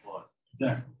 We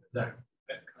can't. Exactly.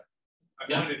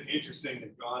 I find it interesting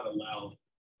that God allowed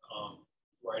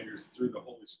writers through the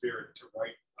Holy Spirit to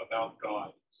write about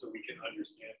God so we can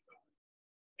understand God.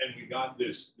 And we got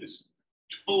this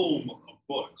tome of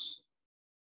books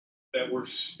that we're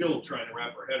still trying to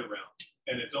wrap our head around.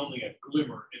 And it's only a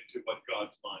glimmer into what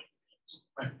God's mind is.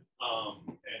 Right.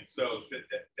 And so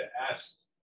to ask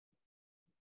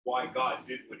why God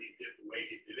did what he did the way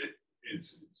he did it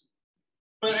is.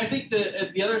 But I think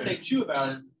the other thing too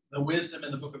about it, the wisdom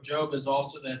in the book of Job is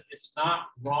also that it's not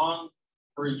wrong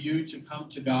for you to come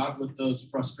to God with those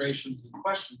frustrations and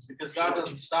questions, because God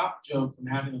doesn't stop Job from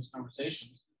having those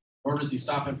conversations, nor does he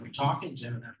stop him from talking to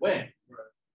him in that way.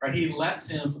 Right? He lets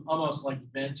him almost like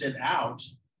vent it out.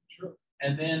 Sure.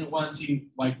 And then once he,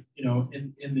 like,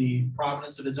 in the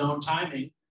providence of his own timing,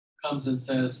 comes and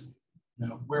says,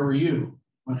 where were you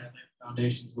when I laid the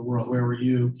foundations of the world? Where were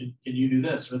you? Can you do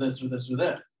this or this or this or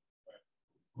this?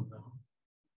 Well, no.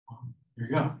 Here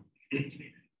you go.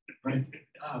 Right.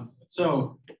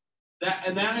 So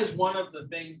that is one of the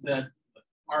things that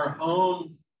our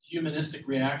own humanistic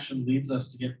reaction leads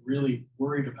us to get really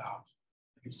worried about.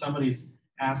 Like if somebody's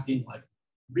asking like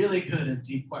really good and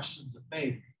deep questions of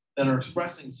faith that are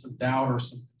expressing some doubt or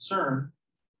some concern,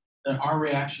 that our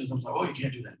reaction is like, oh, you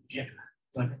can't do that. You can't do that.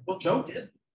 It's like, well, Job did.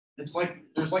 It's like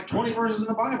there's like 20 verses in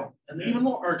the Bible and even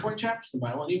more, or 20 chapters in the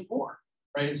Bible and even more.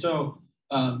 Right. So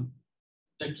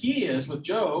the key is with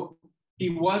Job, he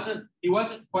wasn't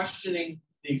questioning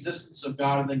the existence of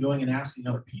God and then going and asking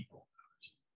other people about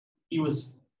it. He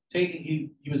was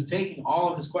taking all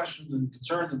of his questions and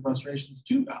concerns and frustrations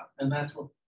to God, and that's what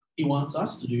he wants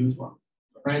us to do as well,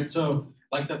 right? So,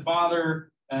 like the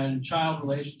father and child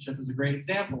relationship is a great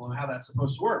example of how that's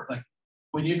supposed to work. Like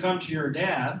when you come to your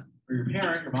dad or your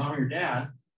parent, your mom or your dad,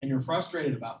 and you're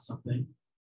frustrated about something,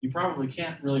 you probably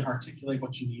can't really articulate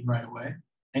what you mean right away,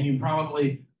 and you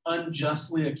probably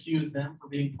unjustly accuse them for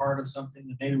being part of something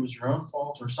that maybe was your own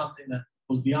fault or something that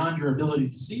was beyond your ability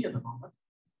to see in the moment.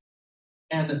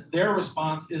 And their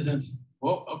response isn't,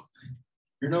 well, oh,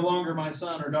 you're no longer my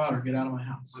son or daughter, get out of my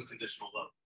house. Unconditional love.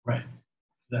 Right.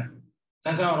 Exactly.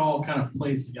 That's how it all kind of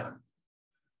plays together.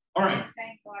 All right.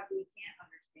 Thank God we can't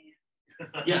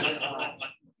understand. Yes.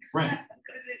 Right.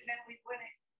 Because then we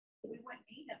wouldn't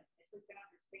need them if we could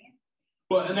understand.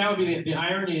 Well, and that would be the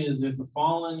irony is if a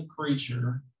fallen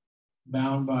creature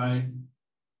bound by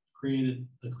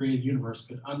the created universe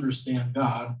could understand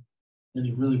God, then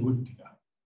he really wouldn't be God.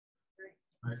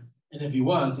 Right? And if he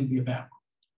was, he'd be a bad one.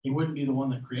 He wouldn't be the one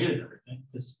that created everything,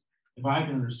 because if I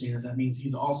can understand it, that means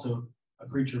he's also a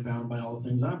creature bound by all the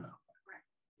things I'm bound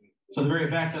by. So the very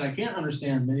fact that I can't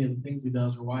understand many of the things he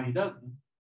does or why he does them,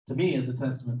 to me is a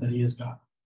testament that he is God.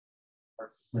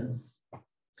 Right?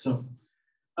 So,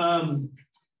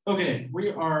 okay, we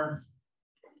are,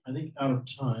 I think, out of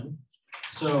time.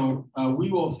 So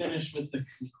we will finish with the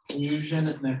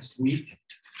conclusion next week.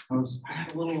 I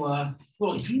had a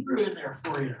little Hebrew in there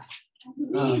for you.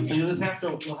 So you'll have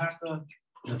to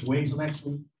wait till next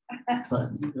week, but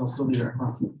it'll still be there.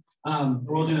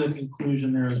 We'll do the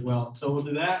conclusion there as well. So we'll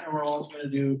do that, and we're also going to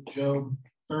do Job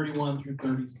 31 through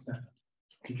 37.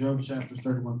 So Job chapters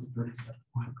 31 through 37.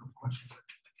 We'll have a couple questions.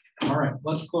 All right,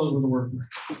 let's close with a word.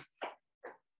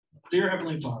 Dear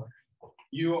Heavenly Father,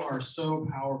 you are so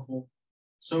powerful,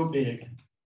 so big,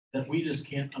 that we just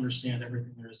can't understand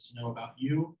everything there is to know about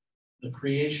you, the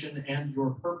creation, and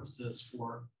your purposes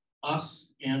for us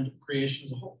and creation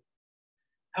as a whole.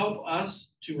 Help us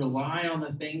to rely on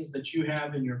the things that you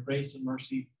have in your grace and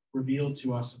mercy revealed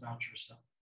to us about yourself,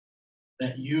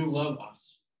 that you love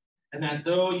us, and that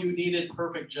though you needed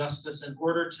perfect justice, in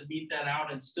order to mete that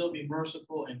out and still be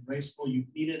merciful and graceful, you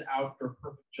meted out your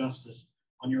perfect justice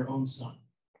on your own Son,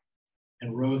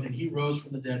 and he rose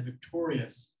from the dead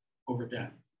victorious over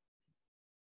death.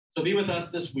 So be with us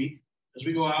this week as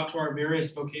we go out to our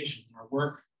various vocations, our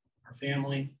work, our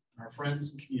family, our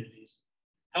friends and communities.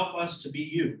 Help us to be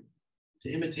you,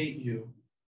 to imitate you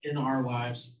in our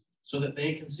lives so that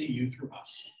they can see you through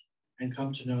us and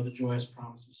come to know the joyous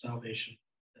promise of salvation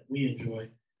that we enjoy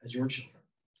as your children.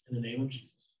 In the name of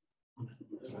Jesus.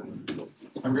 Amen.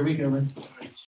 Have a good week, everyone.